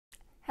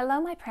Hello,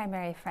 my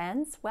primary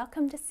friends.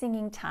 Welcome to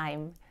singing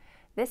time.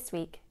 This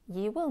week,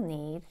 you will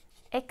need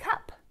a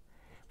cup.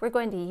 We're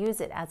going to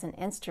use it as an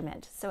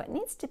instrument, so it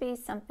needs to be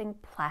something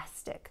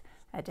plastic.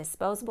 A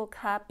disposable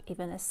cup,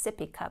 even a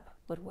sippy cup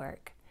would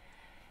work.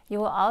 You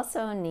will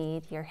also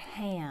need your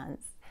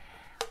hands.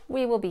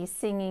 We will be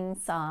singing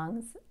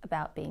songs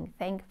about being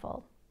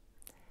thankful.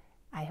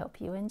 I hope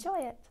you enjoy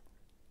it.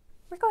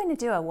 We're going to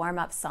do a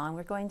warm-up song.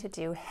 We're going to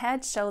do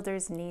head,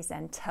 shoulders, knees,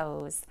 and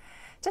toes,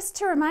 just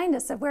to remind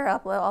us of where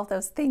all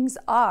those things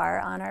are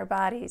on our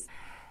bodies.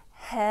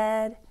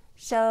 Head,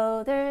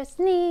 shoulders,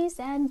 knees,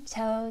 and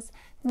toes,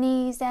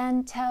 knees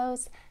and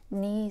toes,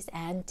 knees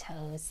and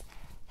toes.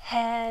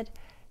 Head,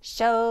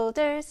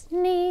 shoulders,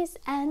 knees,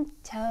 and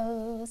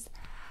toes.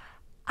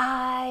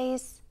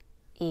 Eyes,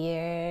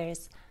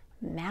 ears,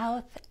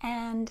 mouth,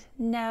 and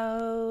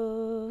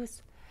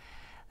nose.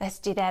 Let's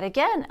do that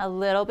again, a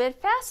little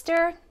bit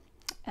faster,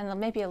 and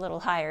maybe a little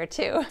higher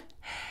too.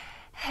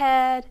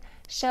 Head,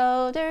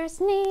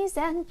 shoulders, knees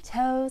and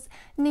toes,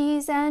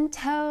 knees and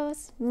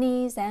toes,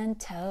 knees and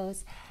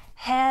toes.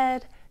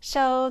 Head,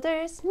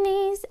 shoulders,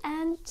 knees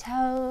and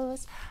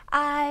toes.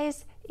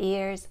 Eyes,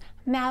 ears,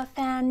 mouth,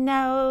 and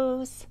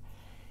nose.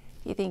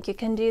 You think you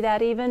can do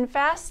that even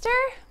faster?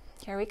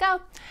 Here we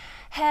go.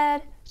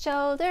 Head,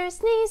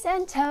 shoulders, knees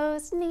and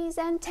toes, knees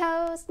and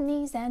toes,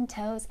 knees and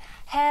toes.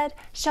 Head,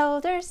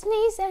 shoulders,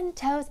 knees and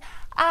toes.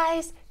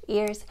 Eyes,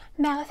 ears,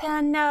 mouth,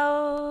 and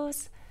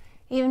nose.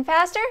 Even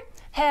faster.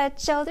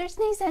 Head, shoulders,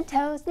 knees and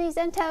toes, knees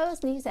and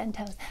toes, knees and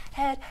toes.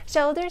 Head,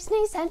 shoulders,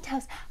 knees and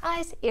toes.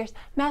 Eyes, ears,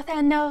 mouth,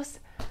 and nose.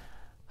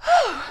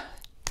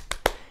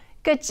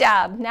 Good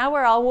job. Now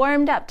we're all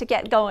warmed up to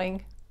get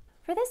going.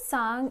 For this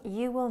song,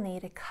 you will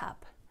need a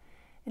cup.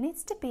 It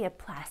needs to be a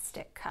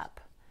plastic cup.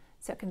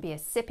 So it can be a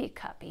sippy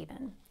cup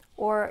even,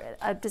 or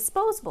a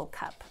disposable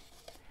cup.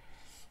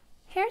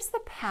 Here's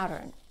the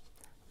pattern.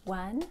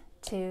 1,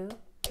 2,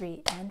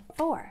 3, and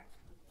 4.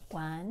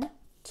 1,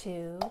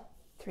 2,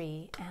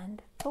 3,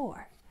 and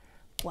 4.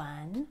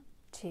 1,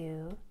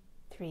 2,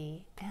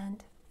 3,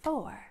 and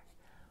 4.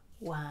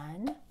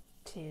 1,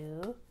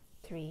 2,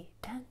 3,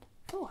 and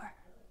 4.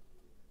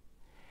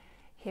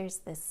 Here's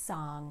the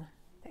song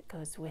that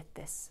goes with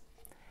this.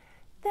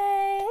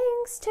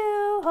 Thanks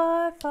to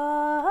our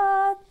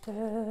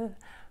Father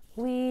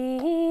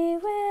we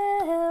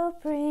will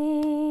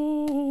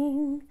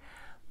bring,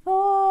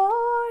 for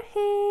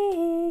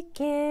He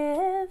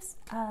gives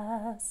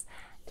us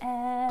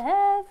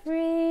everything.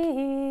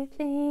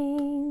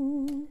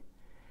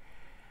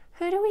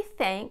 Who do we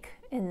thank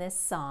in this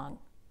song?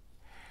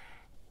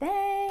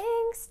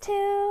 Thanks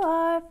to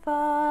our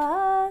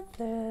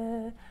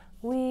Father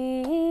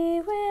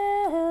we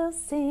will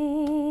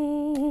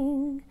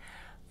sing,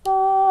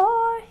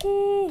 for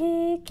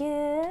He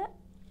gives.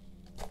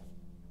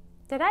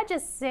 Did I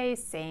just say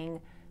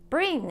sing?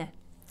 Bring.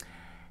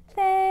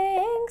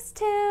 Thanks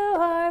to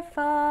our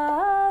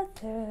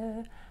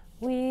Father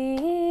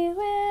we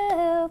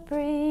will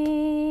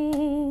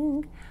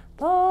bring,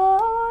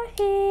 for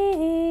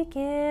He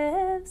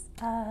gives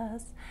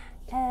us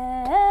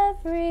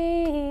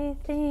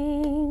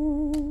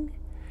everything.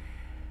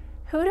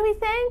 Who do we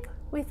thank?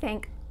 We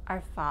thank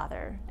our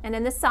Father. And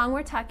in this song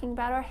we're talking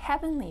about our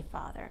Heavenly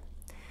Father.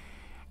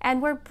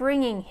 And we're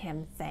bringing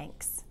Him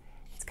thanks.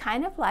 It's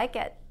kind of like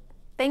at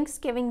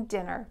Thanksgiving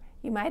dinner.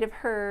 You might have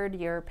heard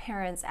your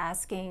parents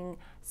asking,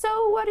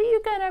 so what are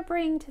you gonna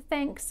bring to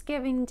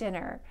Thanksgiving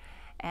dinner?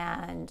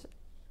 And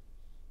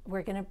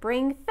we're gonna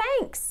bring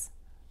thanks.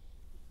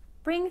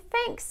 Bring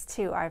thanks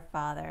to our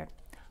Father.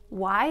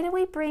 Why do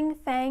we bring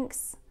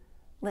thanks?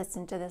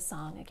 Listen to the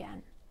song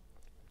again.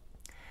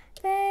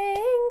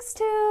 Thanks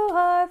to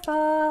our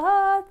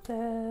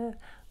Father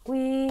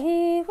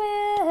we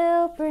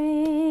will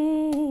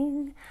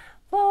bring,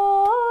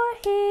 for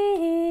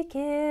He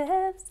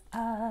gives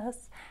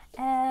us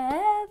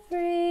everything.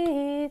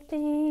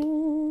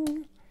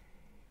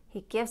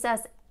 He gives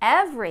us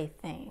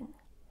everything.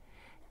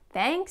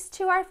 Thanks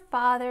to our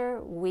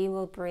Father we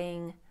will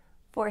bring,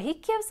 for He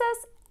gives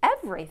us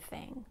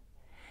everything.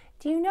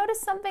 Do you notice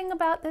something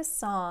about this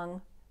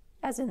song?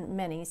 As in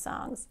many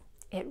songs,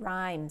 it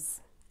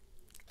rhymes.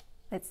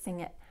 Let's sing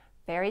it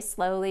very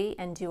slowly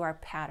and do our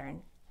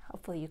pattern.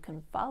 Hopefully you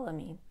can follow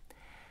me.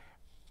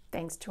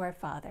 Thanks to our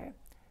Father.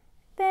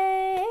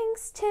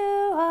 Thanks to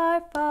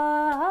our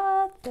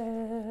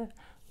Father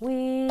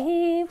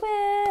we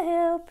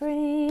will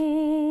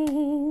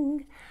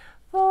bring,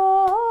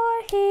 for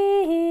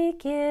He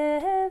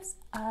gives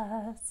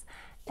us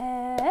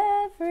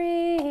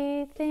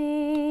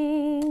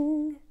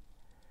everything.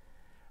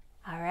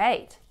 All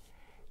right.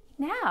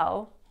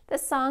 Now the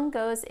song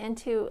goes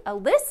into a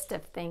list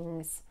of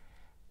things,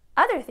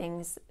 other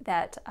things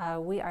that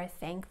we are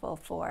thankful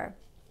for.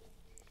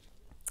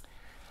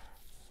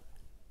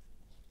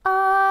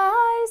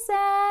 Eyes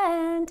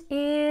and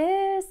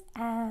ears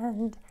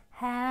and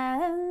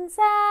hands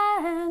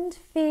and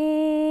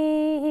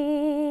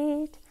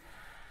feet.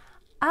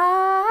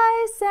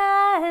 Eyes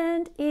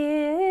and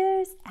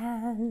ears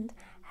and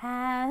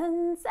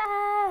hands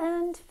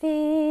and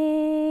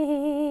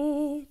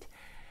feet.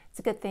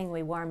 a good thing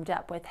we warmed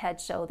up with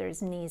head,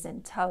 shoulders, knees,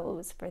 and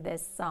toes for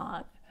this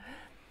song.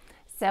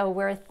 So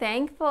we're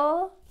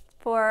thankful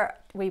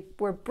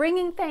we're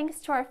bringing thanks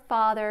to our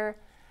Father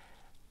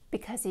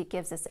because He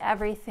gives us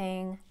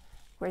everything.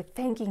 We're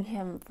thanking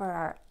Him for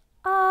our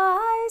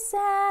eyes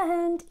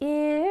and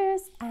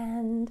ears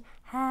and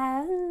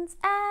hands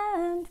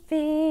and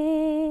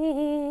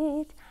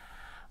feet.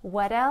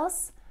 What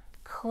else?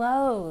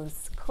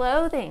 Clothes,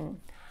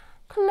 clothing,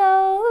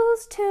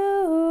 clothes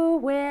to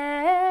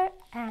wear,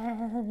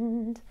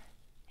 and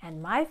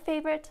my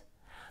favorite,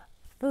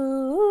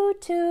 food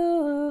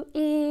to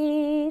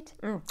eat.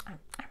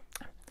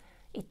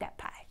 Eat that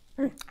pie.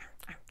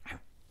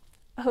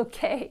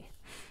 Okay,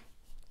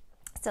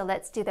 so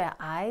let's do the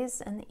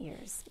eyes and the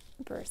ears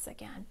verse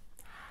again.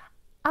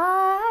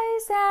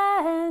 Eyes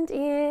and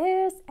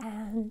ears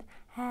and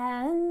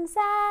hands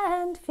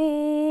and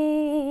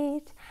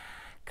feet,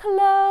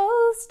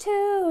 clothes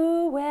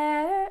to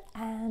wear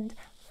and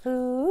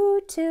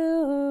food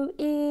to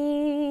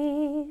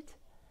eat.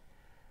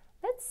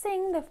 Let's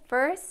sing the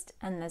first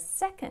and the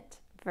second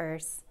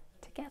verse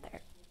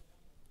together.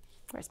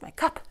 Where's my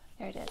cup?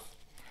 There it is.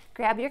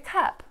 Grab your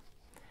cup.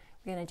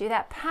 We're going to do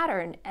that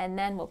pattern, and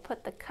then we'll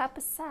put the cup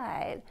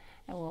aside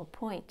and we'll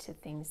point to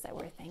things that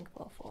we're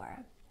thankful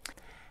for.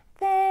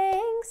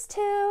 Thanks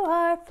to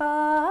our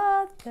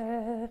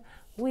Father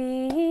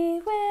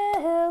we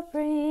will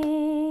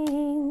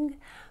bring,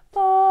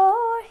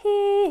 for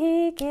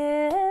He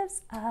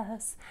gives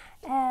us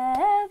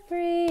everything.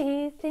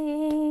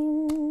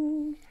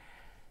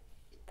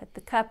 Put the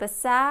cup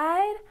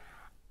aside.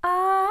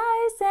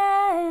 Eyes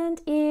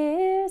and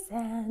ears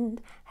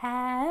and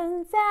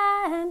hands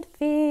and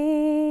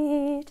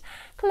feet,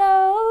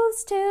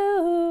 clothes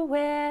to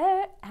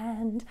wear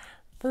and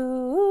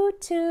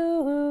food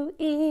to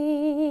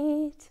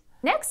eat.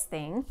 Next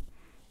thing,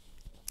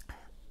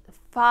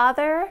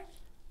 father,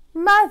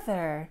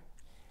 mother,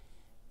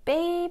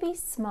 baby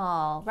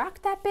small.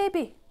 Rock that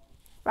baby.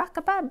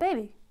 Rock-a-bye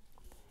baby.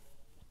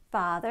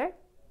 Father,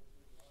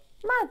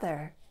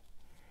 mother,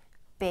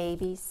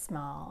 baby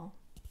small.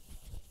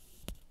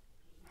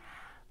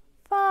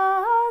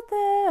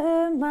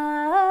 Father,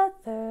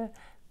 mother,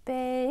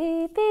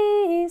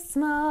 baby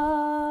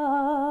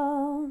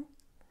small.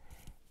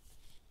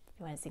 You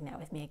want to sing that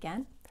with me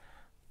again?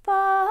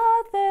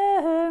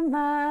 Father,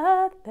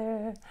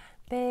 mother,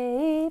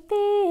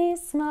 baby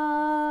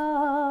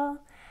small.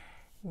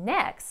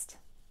 Next,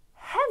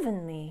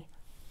 Heavenly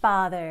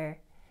Father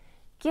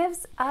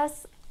gives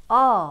us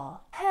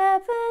all.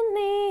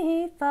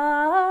 Heavenly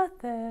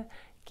Father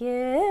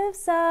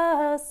gives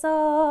us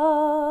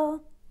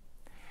all.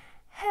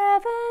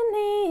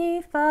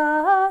 Heavenly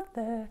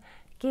Father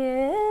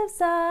gives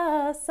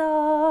us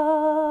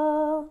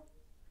all.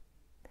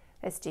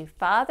 Let's do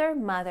father,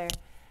 mother,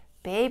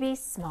 baby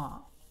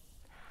small.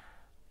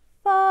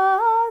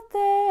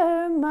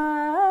 Father,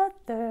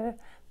 mother,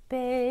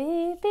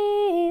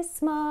 baby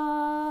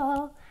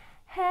small.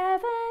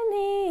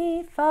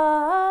 Heavenly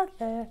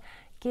Father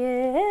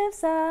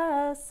gives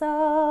us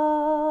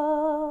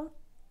all.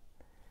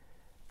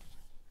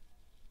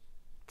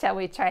 Shall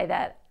we try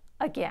that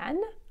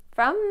again?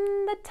 From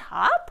the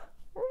top,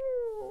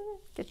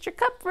 get your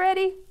cup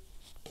ready.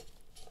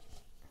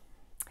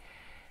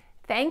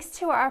 Thanks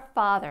to our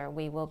Father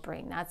we will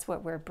bring. That's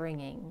what we're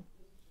bringing.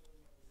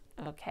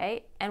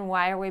 Okay, and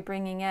why are we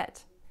bringing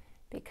it?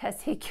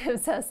 Because He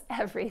gives us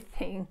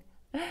everything.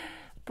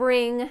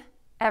 Bring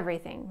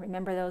everything.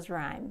 Remember those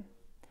rhyme.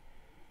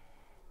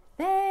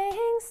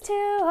 Thanks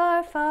to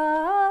our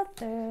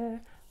Father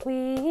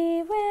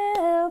we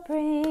will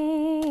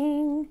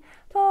bring,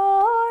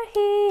 for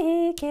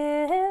He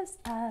gives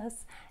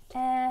us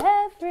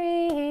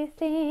everything.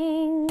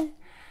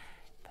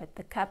 Put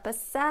the cup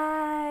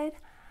aside.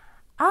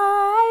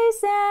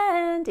 Eyes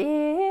and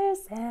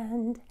ears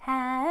and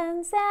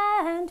hands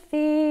and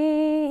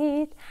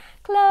feet,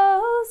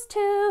 clothes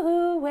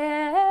to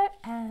wear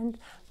and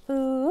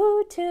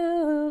food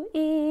to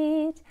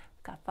eat.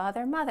 Got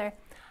father, mother.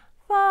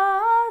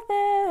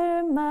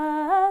 Father,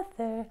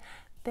 mother,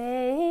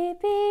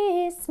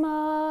 baby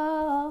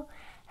small.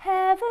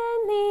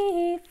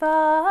 Heavenly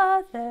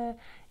Father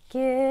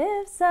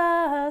gives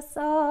us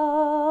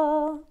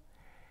all.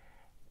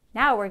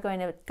 Now we're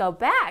going to go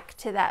back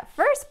to that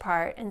first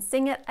part and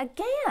sing it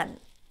again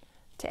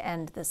to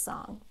end the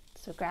song.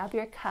 So grab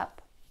your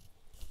cup.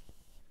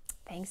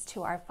 Thanks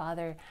to our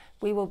Father,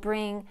 we will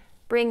bring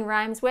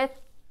rhymes with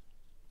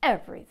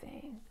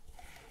everything.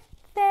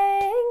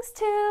 Thanks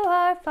to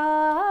our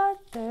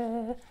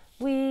Father,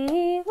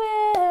 we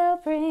will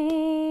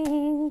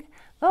bring,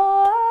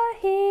 for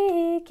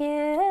He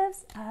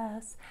gives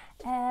us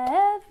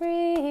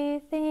everything.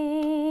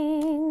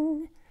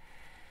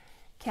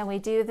 Can we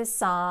do the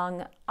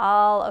song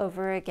all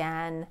over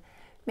again?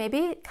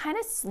 Maybe kind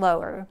of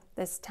slower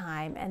this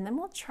time, and then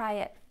we'll try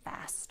it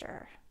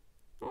faster.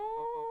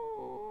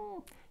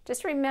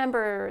 Just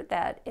remember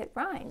that it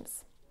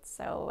rhymes.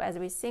 So as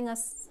we sing a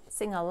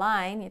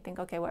line, you think,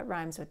 okay, what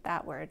rhymes with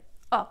that word?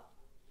 Oh,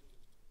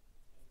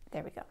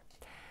 there we go.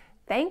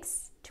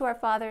 thanks to our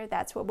Father,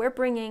 that's what we're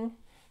bringing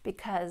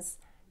because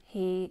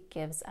He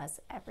gives us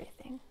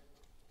everything.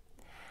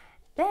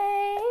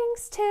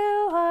 Thanks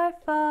to our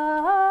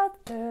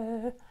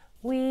Father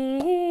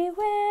we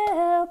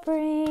will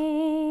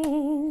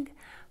bring,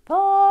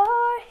 for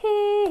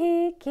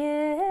He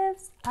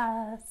gives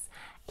us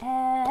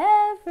everything.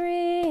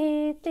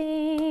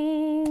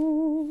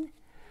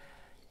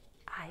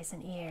 Eyes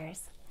and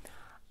ears.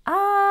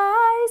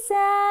 Eyes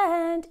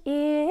and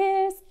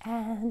ears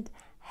and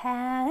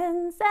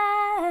hands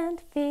and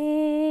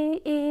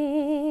feet,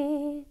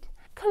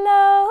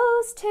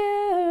 clothes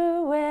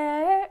to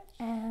wear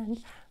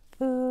and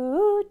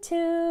food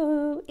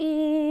to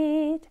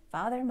eat.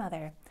 Father,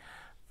 mother.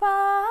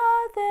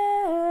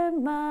 Father,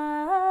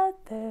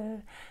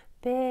 mother,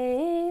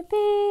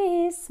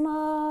 baby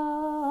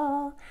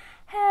small,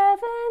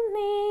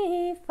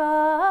 Heavenly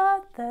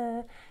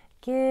Father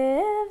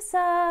gives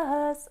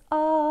us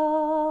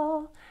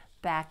all.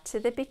 Back to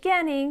the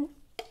beginning.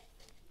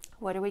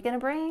 What are we going to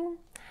bring?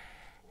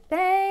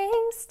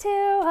 Thanks to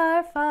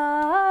our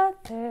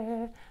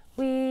Father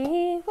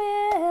we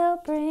will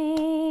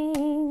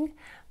bring,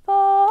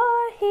 for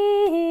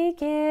He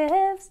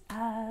gives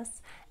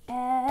us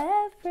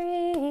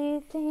everything.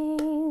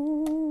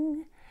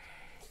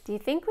 Do you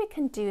think we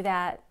can do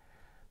that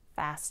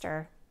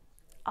faster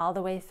all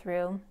the way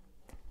through?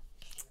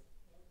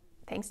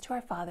 Thanks to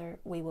our Father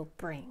we will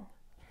bring.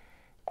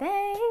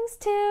 Thanks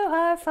to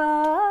our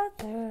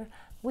Father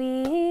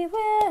we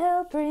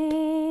will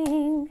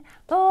bring,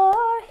 for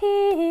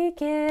He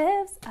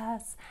gives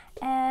us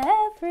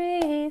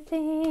everything.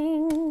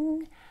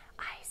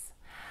 Eyes.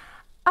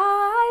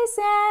 Eyes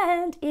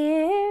and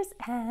ears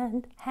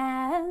and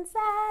hands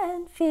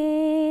and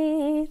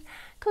feet,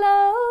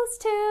 clothes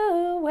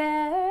to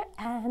wear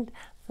and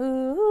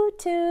food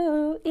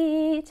to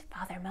eat.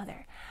 Father,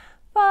 mother.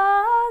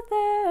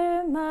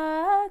 Father,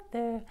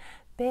 mother,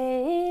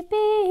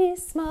 baby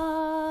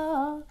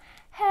small,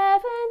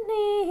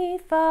 Heavenly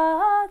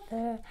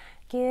Father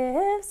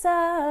gives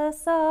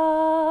us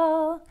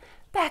all.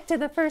 Back to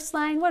the first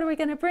line. What are we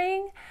going to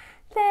bring?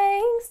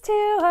 Thanks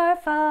to our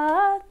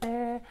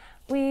Father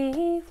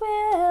we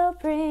will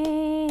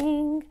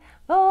bring,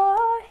 for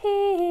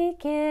He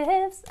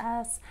gives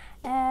us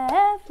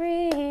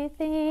everything.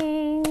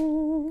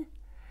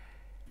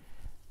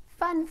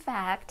 Fun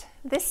fact,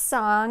 this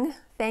song,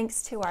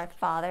 Thanks to Our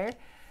Father,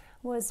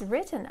 was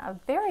written a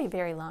very,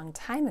 very long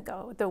time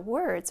ago. The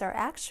words are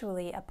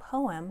actually a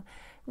poem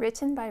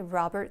written by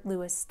Robert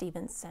Louis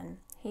Stevenson.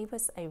 He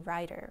was a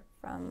writer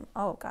from,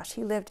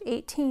 he lived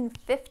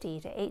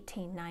 1850 to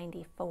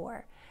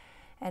 1894.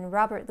 And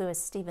Robert Louis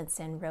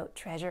Stevenson wrote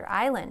Treasure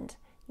Island.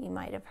 You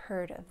might have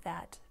heard of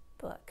that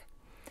book.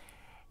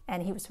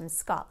 And he was from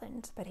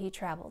Scotland, but he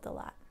traveled a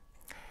lot.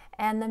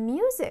 And the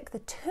music, the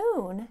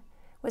tune,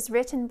 was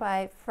written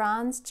by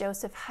Franz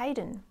Joseph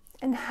Haydn.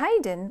 And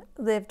Haydn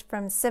lived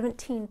from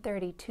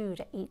 1732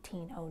 to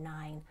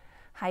 1809.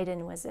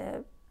 Haydn is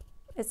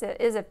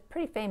a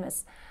pretty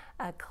famous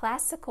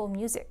classical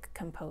music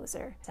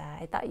composer.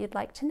 I thought you'd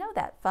like to know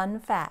that fun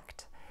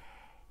fact.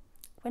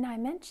 When I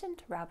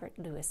mentioned Robert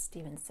Louis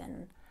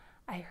Stevenson,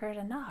 I heard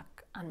a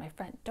knock on my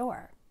front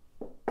door.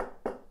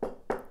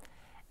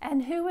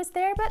 And who was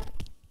there but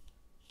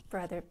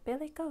Brother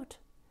Billy Goat?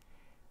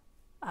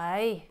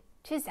 Aye,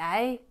 'tis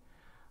I.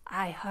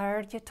 I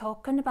heard you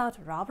talking about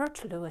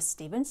Robert Louis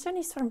Stevenson.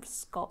 He's from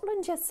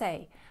Scotland, you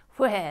say?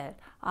 Well,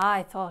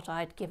 I thought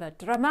I'd give a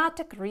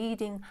dramatic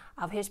reading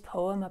of his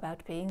poem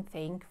about being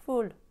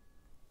thankful.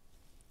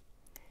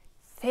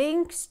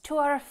 Thanks to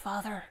Our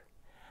Father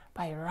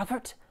by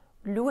Robert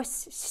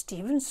Louis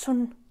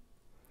Stevenson.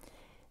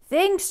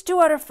 Thanks to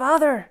our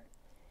Father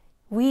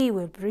we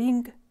will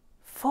bring,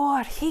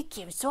 for He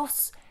gives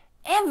us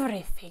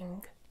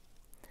everything.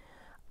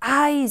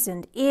 Eyes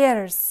and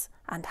ears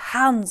and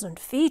hands and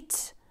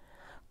feet,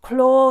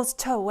 clothes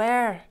to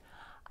wear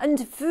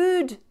and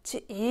food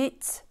to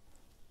eat.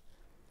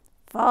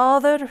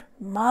 Father,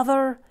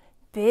 mother,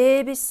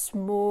 baby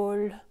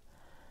small,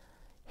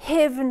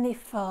 Heavenly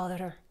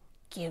Father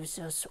gives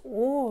us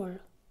all.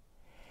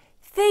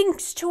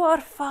 Thanks to our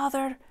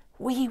Father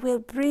we will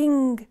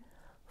bring,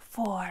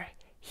 for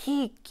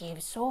He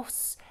gives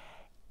us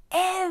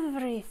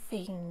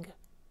everything.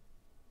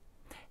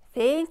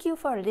 Thank you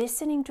for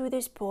listening to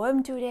this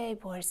poem today,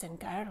 boys and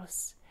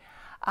girls.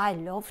 I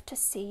love to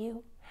see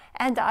you,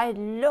 and I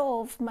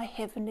love my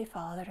Heavenly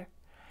Father,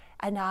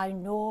 and I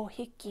know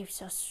He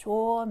gives us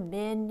so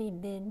many,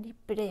 many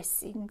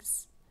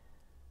blessings.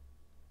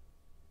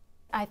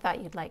 I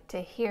thought you'd like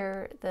to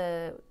hear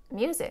the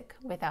music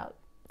without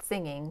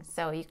singing,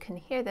 so you can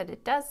hear that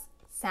it does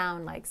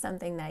sound like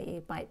something that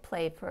you might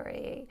play for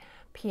a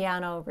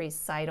piano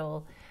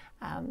recital.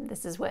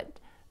 This is what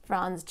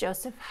Franz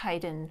Joseph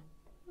Haydn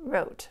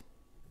wrote.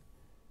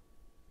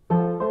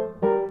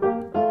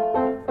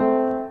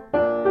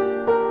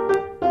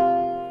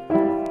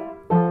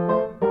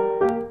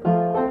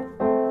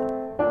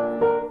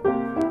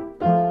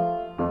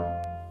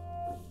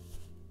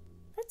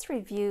 Let's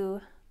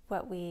review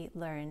what we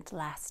learned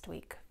last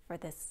week for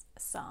this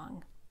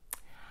song.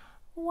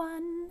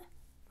 1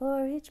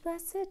 for each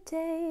blessed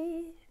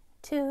day.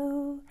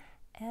 2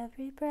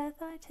 every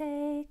breath I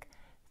take.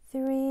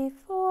 3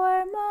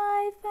 for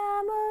my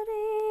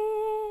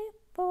family.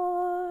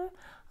 4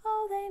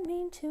 all they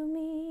mean to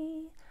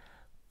me.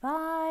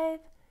 5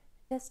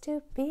 just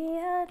to be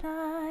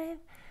alive.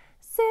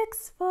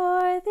 6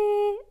 for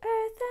the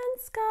earth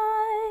and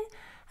sky.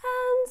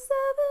 And 7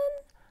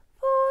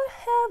 for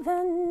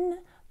heaven,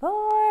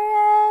 for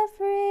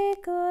every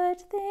good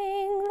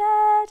thing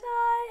that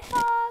I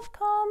have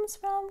comes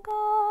from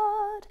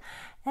God.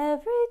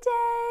 Every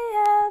day,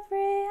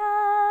 every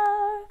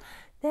hour,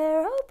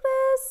 there are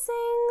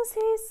blessings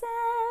He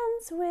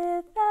sends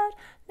without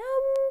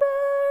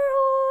number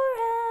or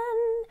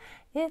end.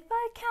 If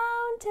I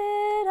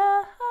counted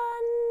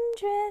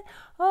 100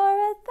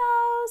 or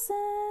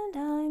 1,000,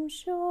 I'm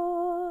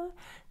sure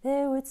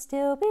there would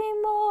still be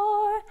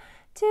more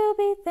to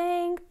be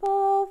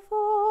thankful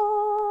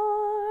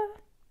for.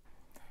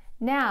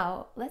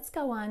 Now, let's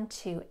go on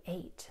to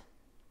 8.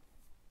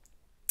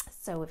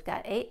 So we've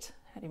got 8.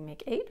 How do you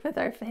make 8 with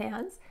our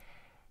hands?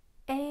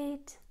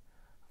 8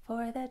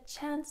 for the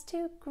chance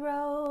to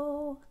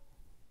grow.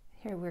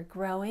 Here we're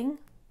growing.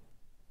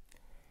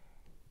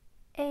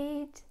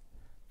 8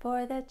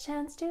 for the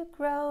chance to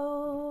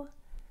grow.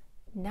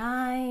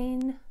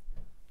 9,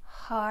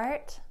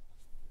 heart,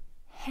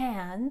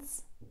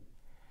 hands,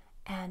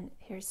 and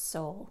here's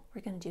soul.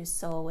 We're going to do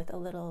soul with a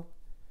little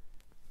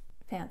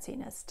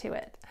fanciness to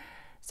it.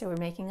 So we're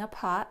making a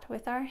pot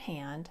with our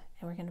hand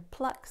and we're going to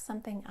pluck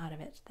something out of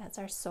it. That's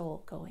our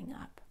soul going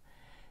up.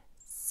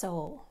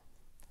 Soul.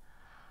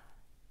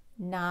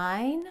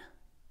 9,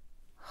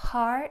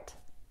 heart,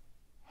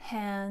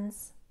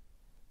 hands,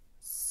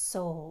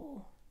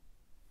 soul.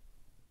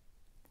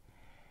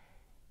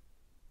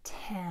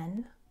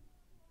 10,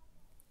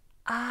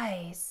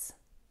 eyes,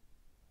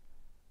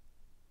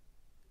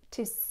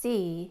 to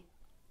see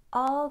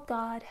all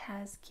God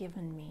has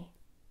given me.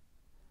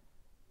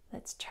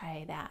 Let's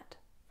try that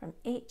from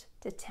 8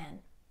 to 10.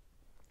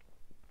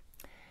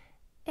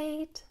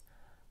 8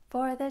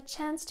 for the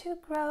chance to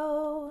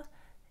grow.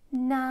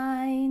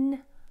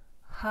 9,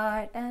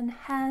 heart and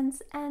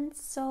hands and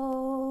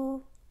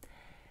soul.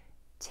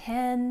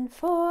 10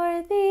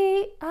 for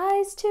the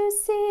eyes to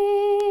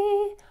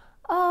see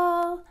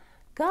all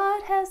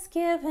God has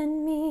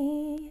given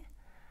me.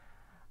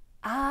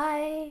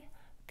 I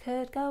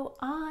could go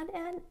on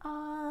and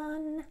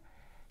on,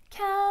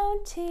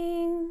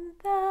 counting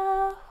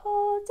the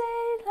whole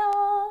day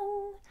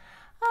long.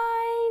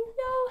 I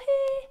know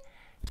He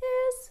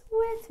is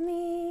with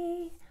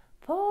me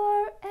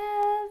for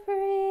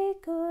every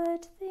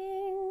good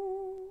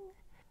thing.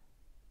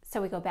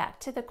 So we go back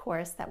to the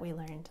chorus that we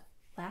learned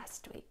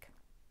last week.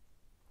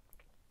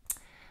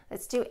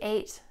 Let's do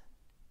 8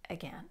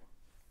 again.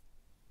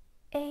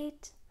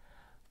 8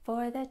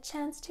 for the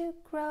chance to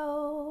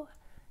grow.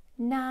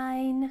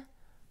 9,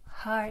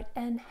 heart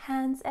and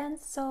hands and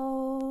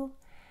soul.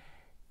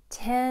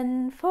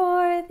 10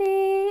 for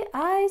the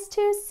eyes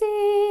to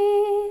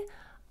see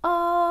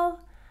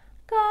all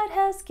God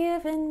has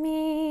given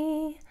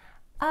me.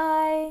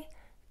 I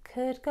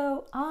could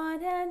go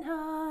on and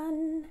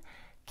on,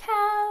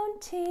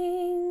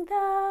 counting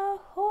the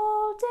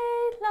whole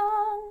day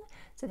long.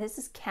 So this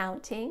is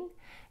counting,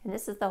 and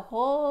this is the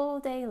whole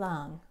day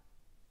long.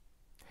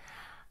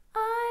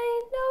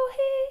 I know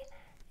He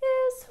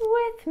is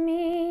with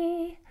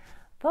me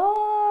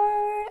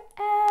for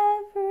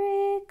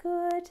every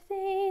good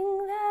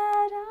thing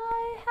that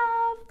I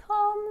have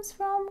comes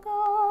from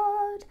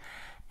God.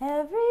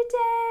 Every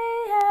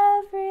day,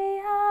 every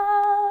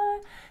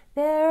hour,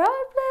 there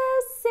are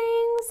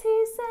blessings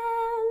He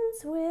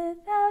sends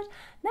without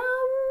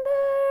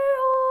number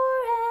or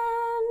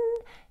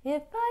end.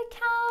 If I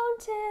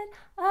counted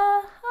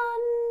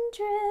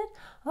 100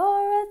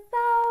 or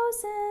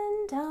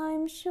 1,000,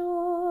 I'm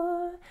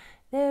sure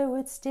there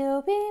would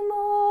still be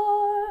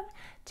more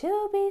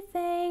to be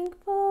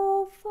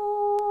thankful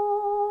for.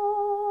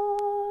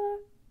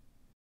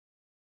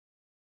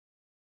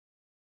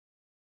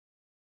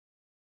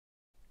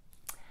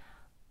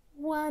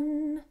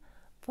 One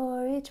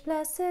for each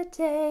blessed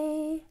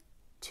day.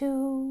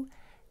 2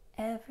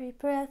 every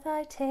breath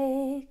I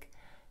take.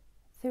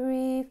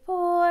 3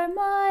 for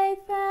my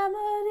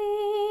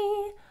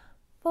family.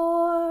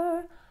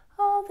 4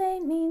 all they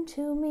mean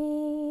to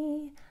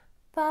me.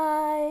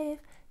 5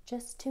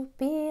 just to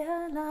be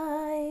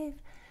alive.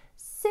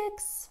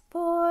 6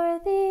 for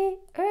the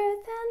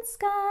earth and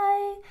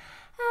sky.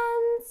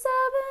 And 7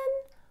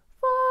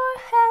 for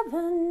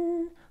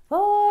heaven,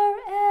 for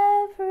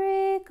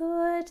every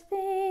good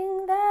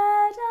thing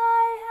that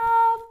I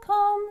have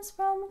comes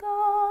from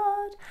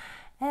God.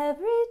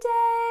 Every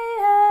day,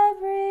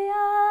 every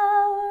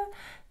hour,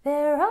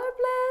 there are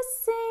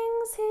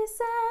blessings He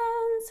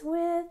sends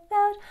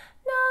without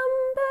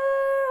number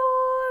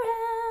or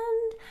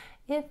end.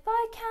 If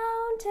I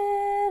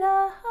counted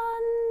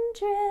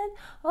 100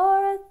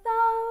 or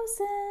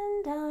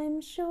 1,000,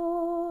 I'm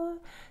sure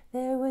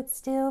there would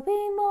still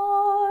be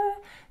more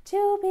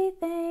to be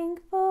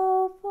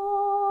thankful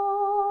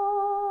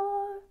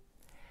for.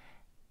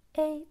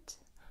 8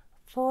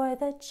 for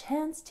the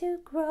chance to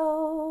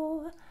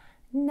grow.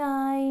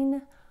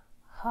 9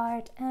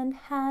 heart and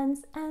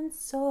hands and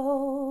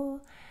soul.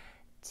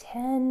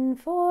 10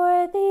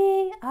 for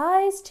the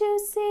eyes to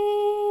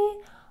see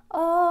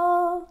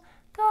all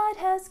God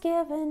has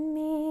given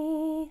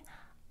me.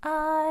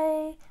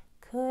 I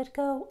could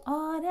go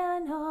on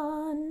and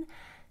on,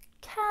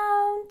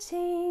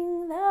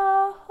 counting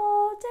the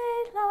whole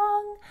day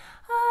long.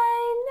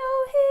 I know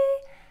He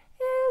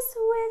is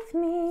with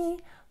me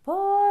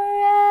for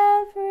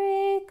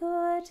every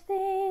good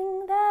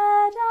thing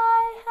that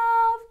I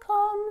have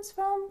comes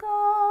from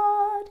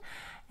God.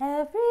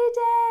 Every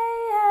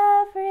day,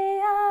 every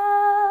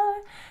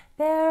hour,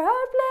 there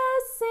are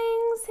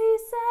blessings He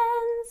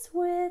sends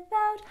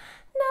without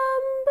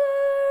number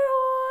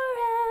or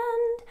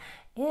end.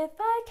 If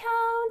I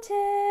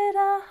counted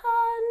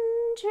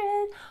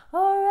 100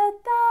 or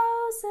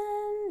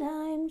 1,000,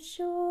 I'm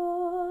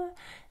sure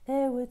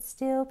there would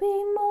still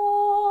be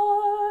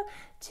more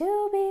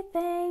to be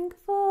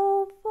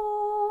thankful for.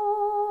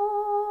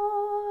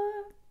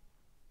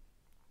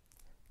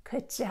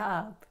 Good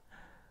job.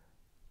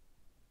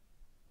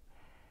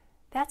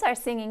 That's our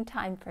singing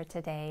time for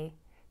today.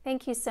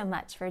 Thank you so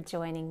much for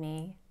joining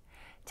me.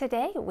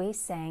 Today we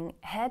sang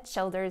head,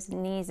 shoulders,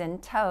 knees,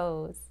 and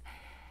toes.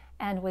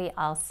 And we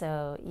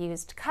also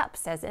used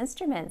cups as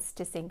instruments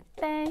to sing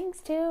thanks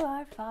to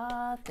our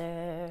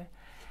Father.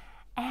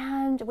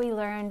 And we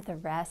learned the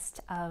rest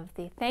of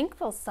the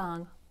thankful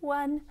song,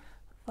 one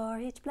for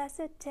each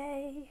blessed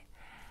day.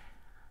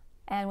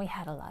 And we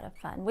had a lot of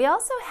fun. We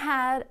also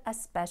had a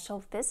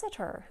special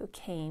visitor who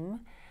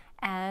came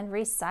and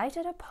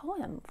recited a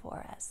poem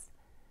for us.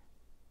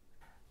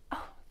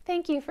 Oh,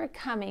 thank you for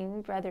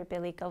coming, Brother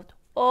Billy Goat.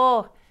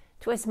 Oh,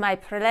 'twas my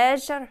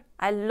pleasure.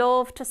 I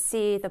love to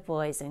see the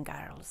boys and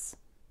girls.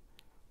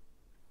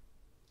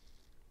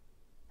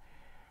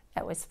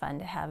 It was fun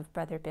to have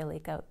Brother Billy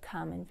Goat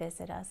come and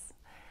visit us.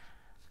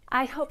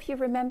 I hope you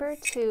remember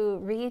to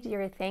read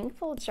your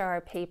thankful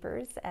jar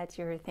papers at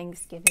your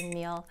Thanksgiving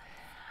meal.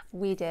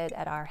 We did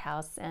at our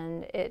house,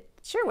 and it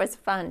sure was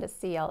fun to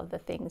see all of the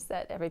things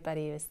that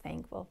everybody was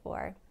thankful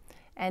for.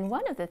 And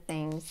one of the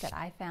things that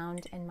I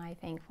found in my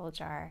thankful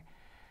jar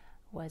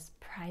was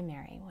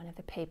primary. One of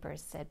the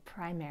papers said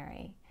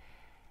primary.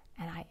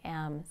 And I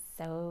am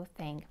so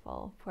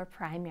thankful for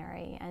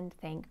primary and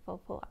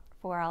thankful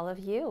for all of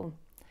you.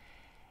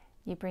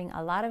 You bring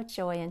a lot of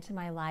joy into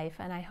my life,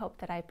 and I hope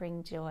that I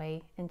bring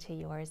joy into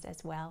yours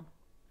as well.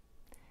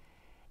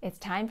 It's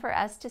time for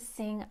us to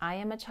sing I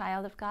Am a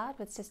Child of God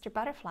with Sister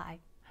Butterfly.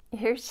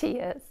 Here she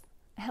is.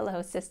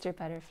 Hello, Sister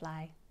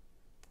Butterfly.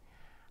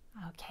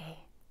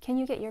 Okay, can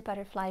you get your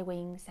butterfly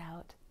wings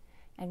out?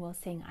 And we'll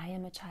sing I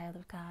Am a Child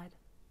of God.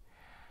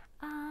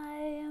 I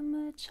am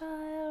a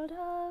child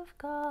of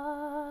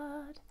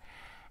God,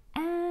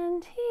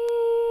 and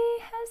He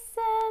has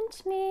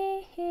sent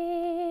me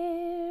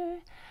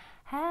here,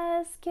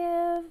 has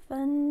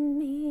given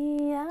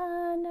me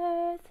an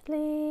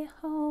earthly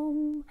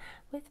home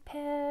with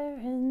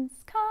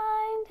parents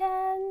kind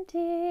and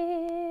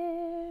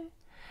dear.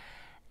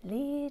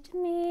 Lead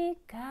me,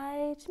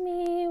 guide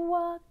me,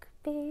 walk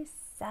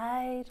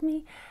beside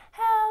me,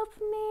 help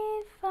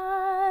me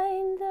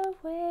find the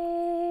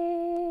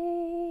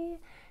way.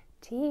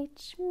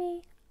 Teach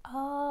me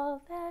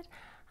all that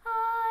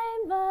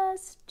I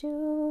must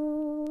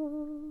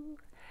do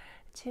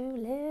to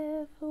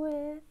live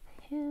with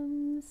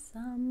Him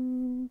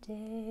someday.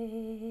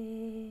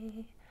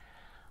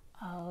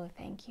 Oh,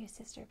 thank you,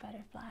 Sister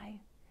Butterfly.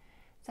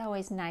 It's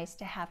always nice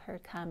to have her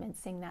come and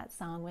sing that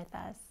song with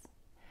us.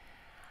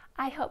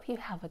 I hope you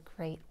have a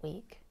great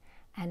week,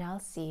 and I'll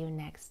see you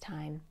next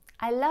time.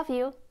 I love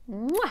you.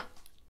 Mwah!